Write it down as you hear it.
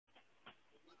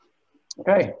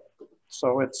Okay,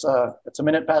 so it's a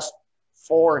minute past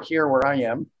 4 here where I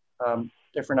am.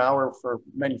 Different hour for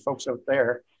many folks out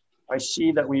there. I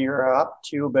see that we are up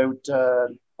to about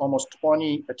almost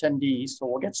 20 attendees, so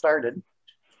we'll get started.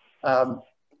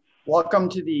 Welcome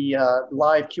to the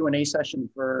live Q&A session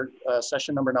for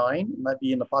session number 9. It might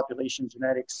be in the population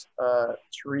genetics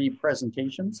 3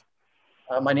 presentations.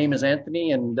 My name is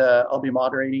Anthony, and I'll be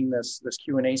moderating this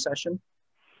Q&A session.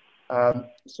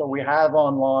 So we have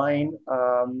online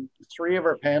 3 of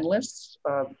our panelists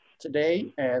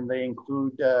today, and they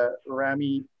include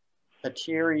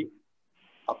Rami-Petteri,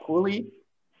 Apuli,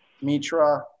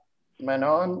 Mitra,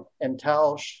 Menon, and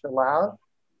Shalev.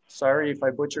 Sorry if I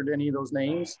butchered any of those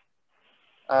names.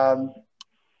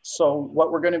 So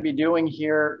what we're going to be doing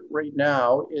here right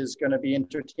now is going to be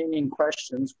entertaining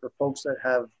questions for folks that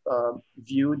have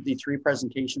viewed the 3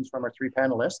 presentations from our 3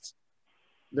 panelists.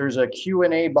 There's a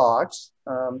Q&A box,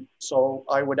 so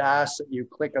I would ask that you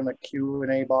click on the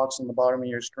Q&A box on the bottom of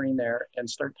your screen there and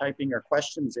start typing your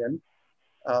questions in.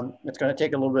 It's going to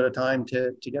take a little bit of time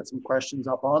to get some questions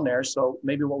up on there, so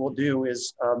maybe what we'll do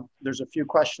is there's a few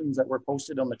questions that were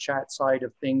posted on the chat side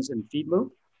of things in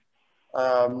Feedloop.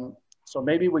 So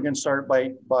maybe we can start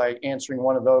by answering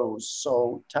one of those.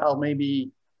 So Tal,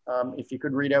 maybe if you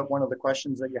could read out one of the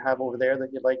questions that you have over there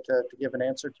that you'd like to give an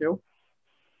answer to.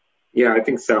 Yeah, I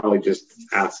think Sally just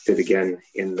asked it again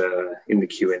in the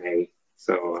Q&A.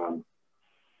 So.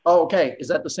 Oh, okay. Is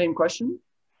that the same question?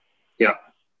 Yeah.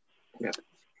 Yeah.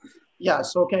 Yeah.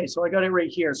 So okay. So I got it right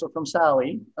here. So from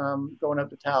Sally, going up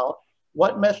to Tal,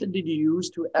 what method did you use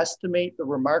to estimate the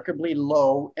remarkably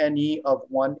low NE of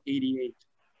 188?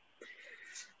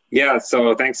 Yeah.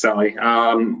 So thanks, Sally.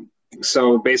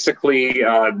 So basically,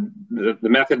 the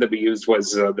method that we used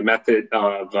was the method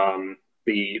of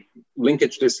the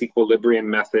linkage disequilibrium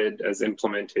method as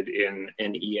implemented in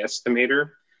an E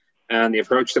estimator. And the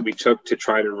approach that we took to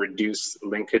try to reduce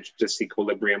linkage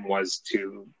disequilibrium was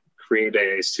to create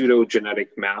a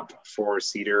pseudo-genetic map for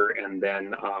cedar and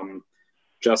then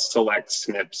just select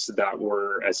SNPs that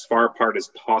were as far apart as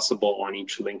possible on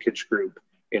each linkage group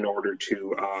in order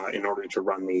to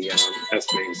run the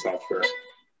estimating software.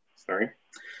 Sorry.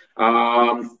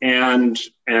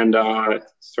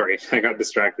 Sorry, I got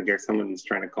distracted here. Someone's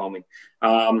trying to call me.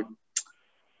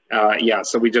 Yeah,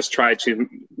 so we just tried to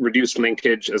reduce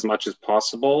linkage as much as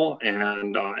possible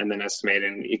and then estimate.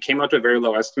 And it came out to a very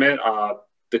low estimate.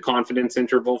 The confidence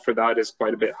interval for that is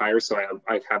quite a bit higher. So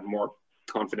I have more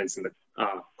confidence in the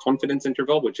confidence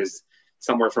interval, which is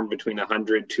somewhere from between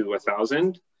 100 to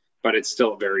 1,000, but it's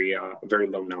still a very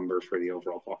low number for the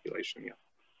overall population. Yeah.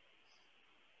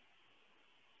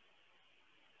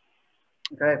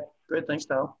 Okay, good, thanks,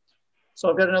 Tal. So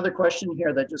I've got another question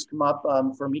here that just come up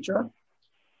for Mitra.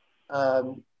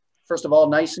 First of all,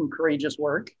 nice and courageous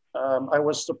work. I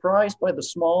was surprised by the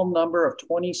small number of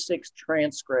 26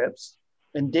 transcripts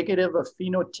indicative of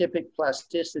phenotypic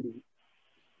plasticity.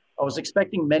 I was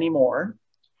expecting many more.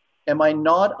 Am I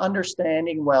not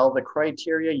understanding well the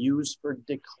criteria used for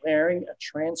declaring a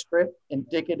transcript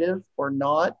indicative or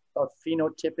not of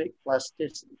phenotypic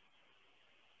plasticity?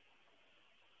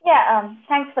 Yeah,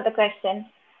 thanks for the question.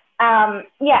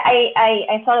 Yeah,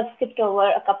 I sort of skipped over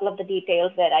a couple of the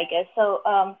details there, I guess. So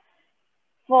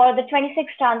for the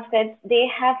 26 transcripts, they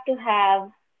have to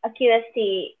have a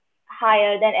QST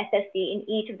higher than SST in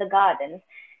each of the gardens.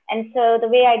 And so the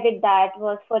way I did that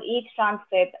was for each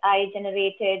transcript, I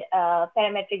generated a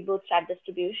parametric bootstrap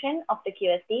distribution of the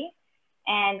QST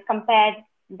and compared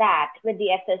that with the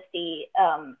SST,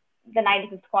 the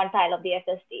 95th quantile of the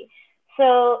SST.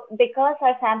 So because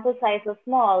our sample size was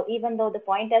small, even though the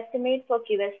point estimate for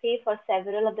QST for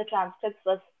several of the transcripts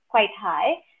was quite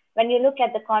high, when you look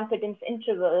at the confidence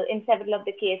interval in several of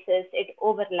the cases, it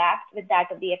overlapped with that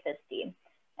of the FST.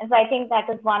 And so I think that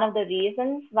is one of the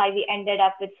reasons why we ended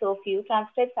up with so few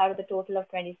transcripts out of the total of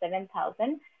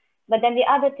 27,000. But then the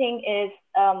other thing is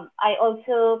I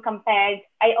also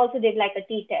did like a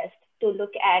t-test to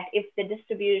look at if the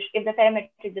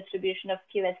parametric distribution of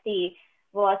QST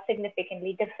was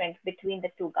significantly different between the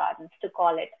 2 gardens to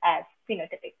call it as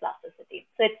phenotypic plasticity.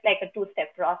 So it's like a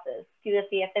 2-step process,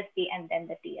 QST, FST, and then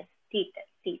the t-test.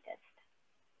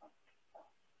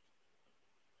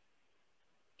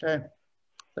 Okay,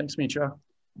 thanks, Mitra.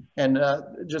 And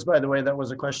just by the way, that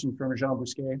was a question from Jean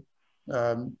Bousquet.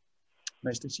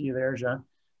 Nice to see you there, Jean.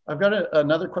 I've got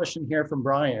another question here from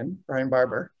Brian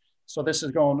Barber. So this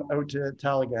is going out to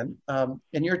Tal again.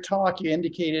 In your talk, you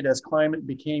indicated as climate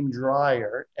became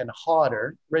drier and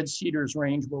hotter, red cedar's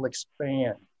range will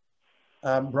expand.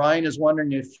 Brian is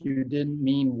wondering if you didn't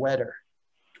mean wetter.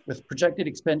 with projected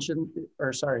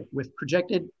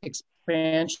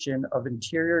expansion of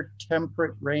interior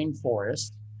temperate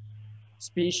rainforest,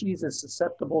 species is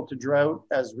susceptible to drought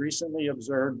as recently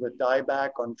observed with dieback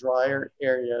on drier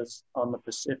areas on the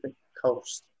Pacific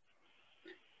coast.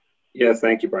 Yes,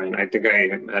 thank you, Brian. I think I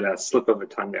had a slip of a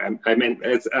tongue there. I meant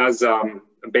as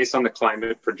based on the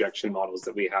climate projection models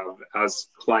that we have, as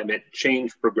climate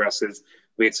change progresses,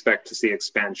 we expect to see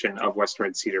expansion of western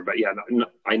red cedar. But yeah,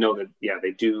 I know that, yeah,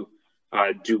 they do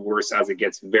worse as it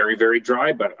gets very, very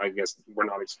dry, but I guess we're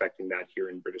not expecting that here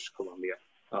in British Columbia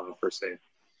per se.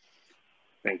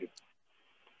 Thank you.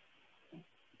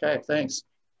 Okay, thanks.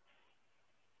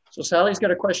 So Sally's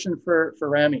got a question for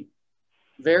Rami.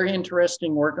 Very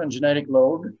interesting work on genetic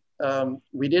load.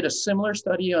 We did a similar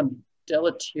study on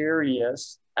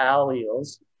deleterious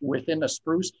alleles within a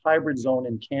spruce hybrid zone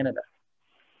in Canada.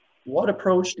 What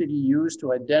approach did you use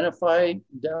to identify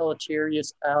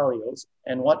deleterious alleles,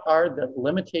 and what are the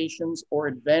limitations or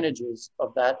advantages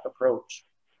of that approach?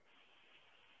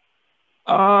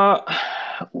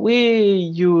 We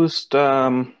used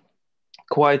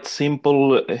quite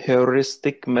simple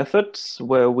heuristic methods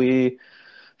where we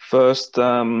first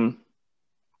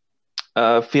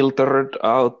filtered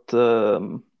out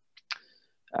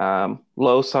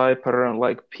loci per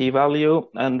like p-value,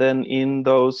 and then in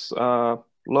those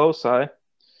loci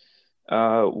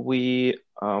we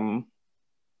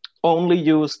only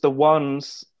use the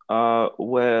ones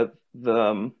where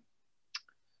the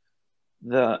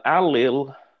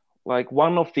allele, like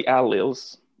one of the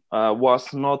alleles,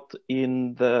 was not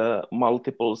in the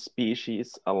multiple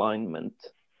species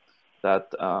alignment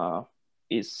that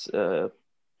is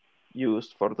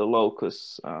used for the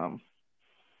locus,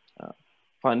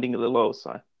 finding the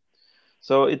loci.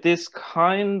 So it is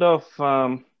kind of,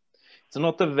 it's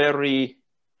not a very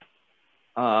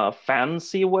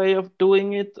fancy way of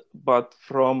doing it, but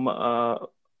from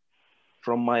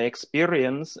my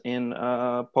experience in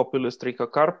Populus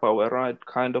trichocarpa, where I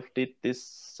kind of did this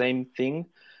same thing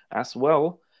as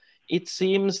well, it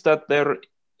seems that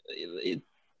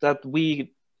that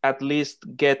we at least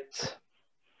get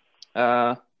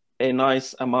a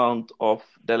nice amount of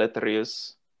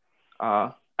deleterious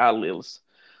alleles.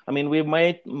 I mean, we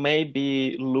may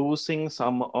be losing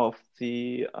some of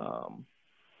the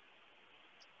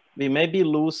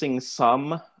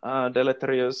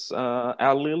deleterious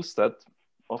alleles that,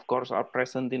 of course, are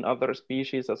present in other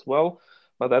species as well,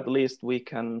 but at least we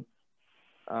can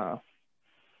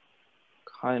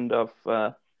kind of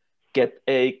get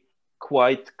a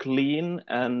quite clean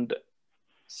and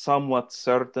somewhat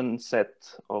certain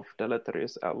set of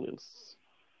deleterious alleles.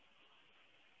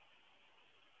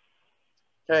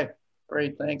 Okay,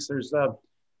 great, thanks. There's a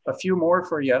few more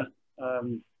for you.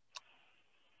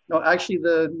 No, actually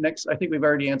the next, I think we've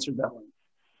already answered that one.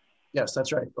 Yes,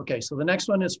 that's right. Okay, so the next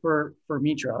one is for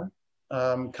Mitra,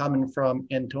 coming from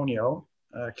Antonio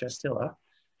Castilla.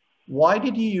 Why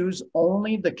did you use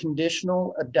only the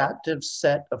conditional adaptive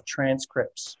set of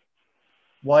transcripts?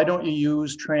 Why don't you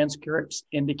use transcripts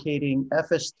indicating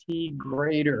FST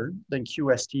greater than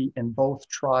QST in both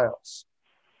trials?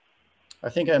 I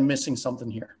think I'm missing something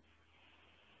here.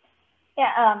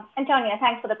 Yeah, Antonio,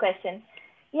 thanks for the question.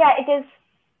 Yeah,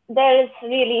 there is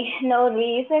really no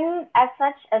reason as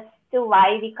such as to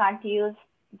why we can't use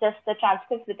just the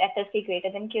transcripts with FST greater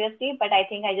than QST, but I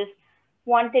think I just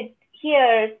wanted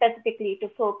here specifically to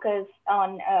focus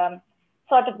on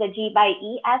sort of the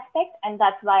G/E aspect, and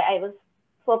that's why I was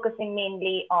focusing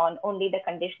mainly on only the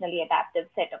conditionally adaptive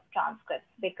set of transcripts,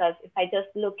 because if I just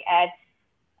look at,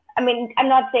 I mean, I'm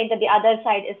not saying that the other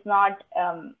side is not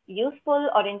useful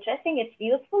or interesting, it's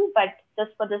useful, but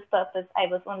just for this purpose, I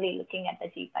was only looking at the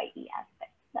G/E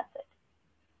aspect. That's it.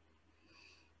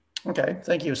 Okay,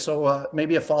 thank you. So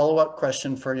maybe a follow-up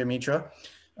question for you, Mitra,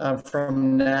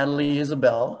 from Natalie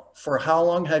Isabel. For how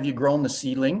long have you grown the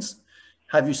seedlings?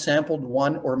 Have you sampled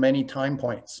one or many time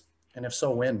points? And if so,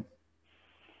 when?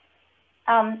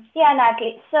 Yeah,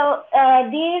 Natalie. So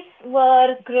these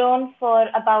were grown for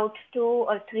about 2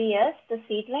 or 3 years, the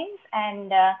seedlings.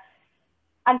 And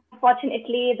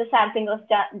unfortunately, the sampling was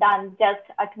done just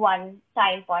at one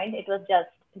time point. It was just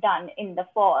done in the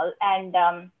fall. And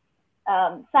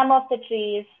some of the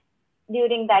trees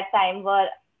during that time were,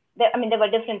 there were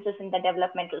differences in the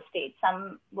developmental stage.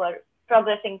 Some were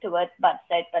progressing towards bud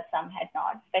set, but some had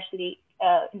not, especially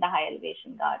in the high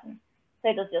elevation garden. So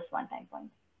it was just one time point.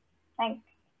 Thanks.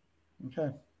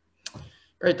 Okay,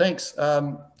 great, thanks.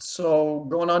 So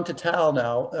going on to Tal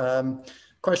now.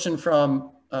 Question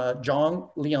from John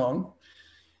Leong.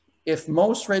 If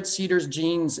most red cedars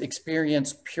genes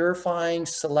experience purifying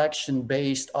selection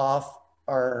based off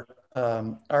our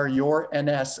are your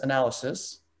NS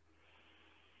analysis,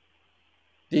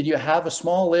 did you have a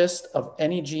small list of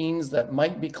any genes that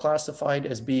might be classified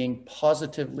as being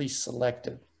positively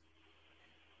selected?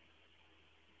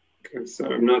 Okay,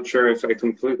 so I'm not sure if I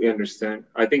completely understand.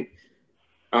 I think,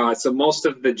 so most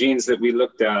of the genes that we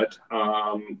looked at,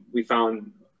 we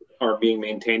found are being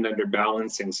maintained under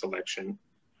balancing selection.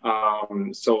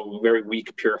 So very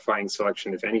weak purifying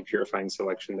selection, if any purifying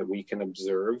selection that we can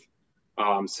observe.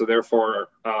 So therefore,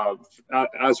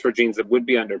 as for genes that would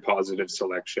be under positive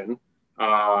selection,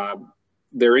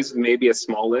 there is maybe a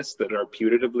small list that are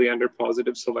putatively under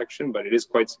positive selection, but it is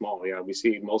quite small. Yeah, we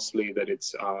see mostly that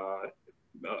it's a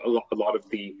lot of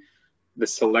the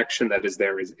selection that is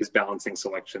there is balancing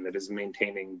selection that is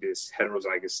maintaining this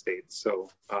heterozygous state. So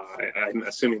I'm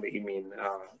assuming that you mean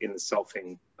in the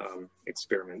selfing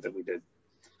experiment that we did.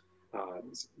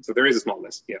 So there is a small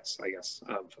list, yes, I guess,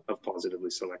 of positively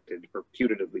selected or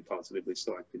putatively positively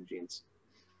selected genes.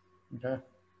 Okay,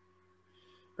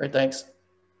 great, thanks.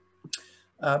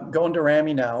 Going to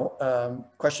Rami now,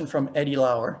 question from Eddie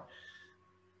Lauer.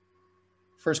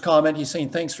 First comment, he's saying,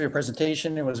 thanks for your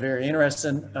presentation. It was very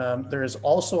interesting. There is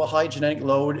also a high genetic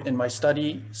load in my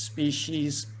study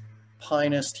species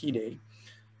Pinus tidae.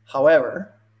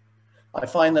 However, I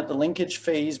find that the linkage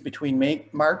phase between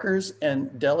markers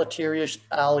and deleterious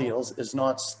alleles is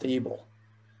not stable.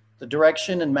 The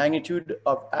direction and magnitude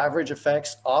of average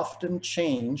effects often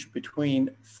change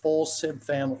between full SIB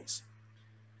families.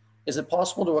 Is it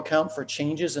possible to account for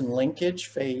changes in linkage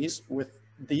phase with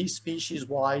these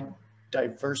species-wide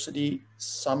diversity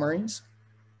summaries?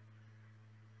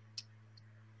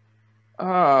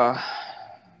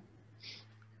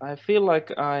 I feel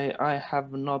like I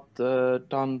have not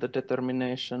done the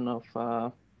determination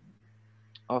of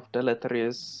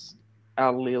deleterious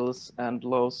alleles and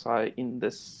loci in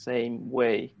the same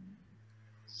way.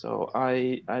 So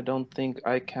I don't think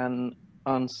I can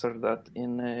answer that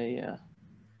in a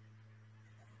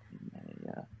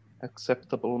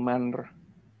acceptable manner.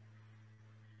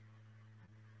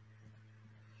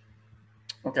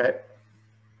 Okay.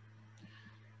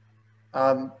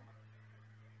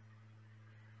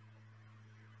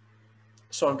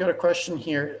 So I've got a question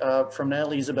here from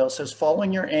Natalie Isabel. It says,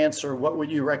 following your answer, what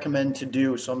would you recommend to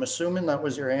do? So I'm assuming that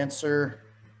was your answer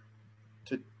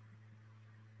to,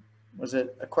 was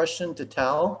it a question to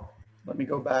Tal? Let me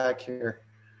go back here.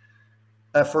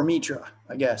 For Mitra,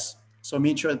 I guess. So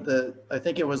Mitra, I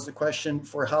think it was the question,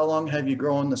 for how long have you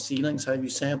grown the seedlings? Have you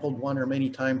sampled one or many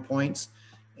time points,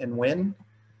 and when?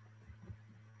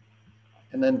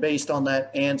 And then based on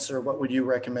that answer, what would you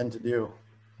recommend to do?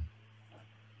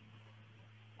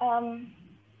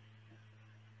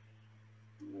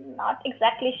 Not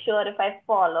exactly sure if I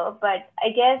follow, but I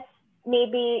guess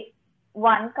maybe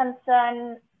one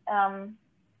concern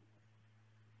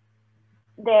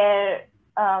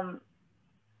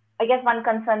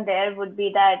there would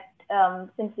be that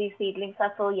since these seedlings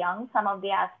are so young, some of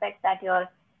the aspects that you're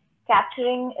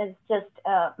capturing is just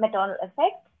metonal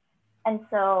effect. And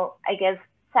so I guess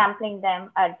sampling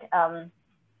them at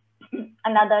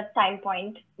another time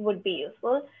point would be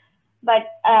useful. But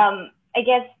I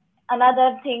guess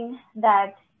another thing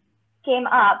that came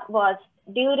up was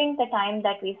during the time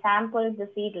that we sampled the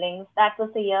seedlings, that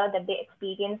was the year that they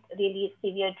experienced really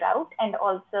severe drought, and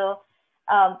also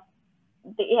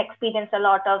they experienced a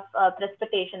lot of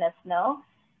precipitation as snow.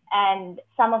 And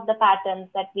some of the patterns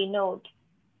that we note,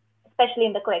 especially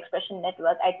in the co-expression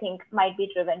network, I think might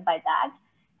be driven by that.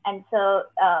 And so,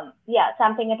 yeah,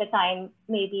 sampling at a time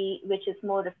maybe which is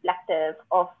more reflective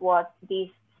of what these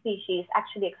species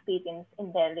actually experience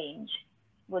in their range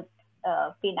would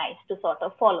be nice to sort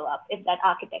of follow up if that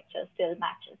architecture still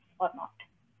matches or not.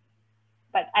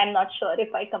 But I'm not sure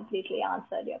if I completely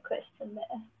answered your question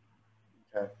there.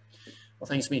 Okay. Well,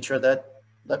 thanks, Mitra.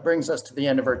 That brings us to the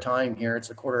end of our time here.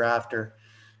 It's a quarter after.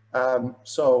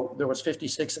 So there was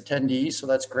 56 attendees, so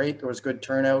that's great. There was good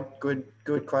turnout,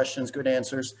 good questions, good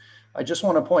answers. I just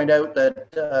want to point out that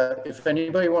if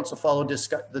anybody wants to follow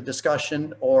the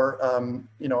discussion or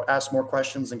ask more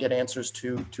questions and get answers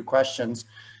to questions,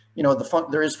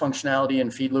 there is functionality in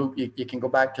FeedLoop. You can go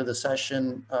back to the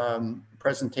session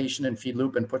presentation in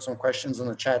FeedLoop and put some questions in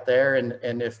the chat there,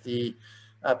 and if the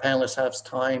panelists have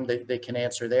time, they can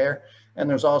answer there. And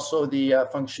there's also the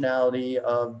functionality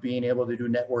of being able to do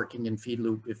networking in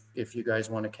FeedLoop if you guys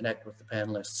want to connect with the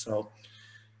panelists. So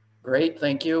great,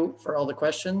 thank you for all the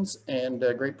questions and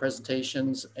great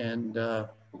presentations, and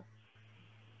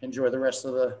enjoy the rest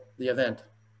of the event.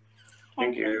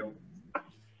 Thank you.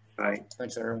 Bye.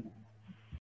 Thanks, everyone.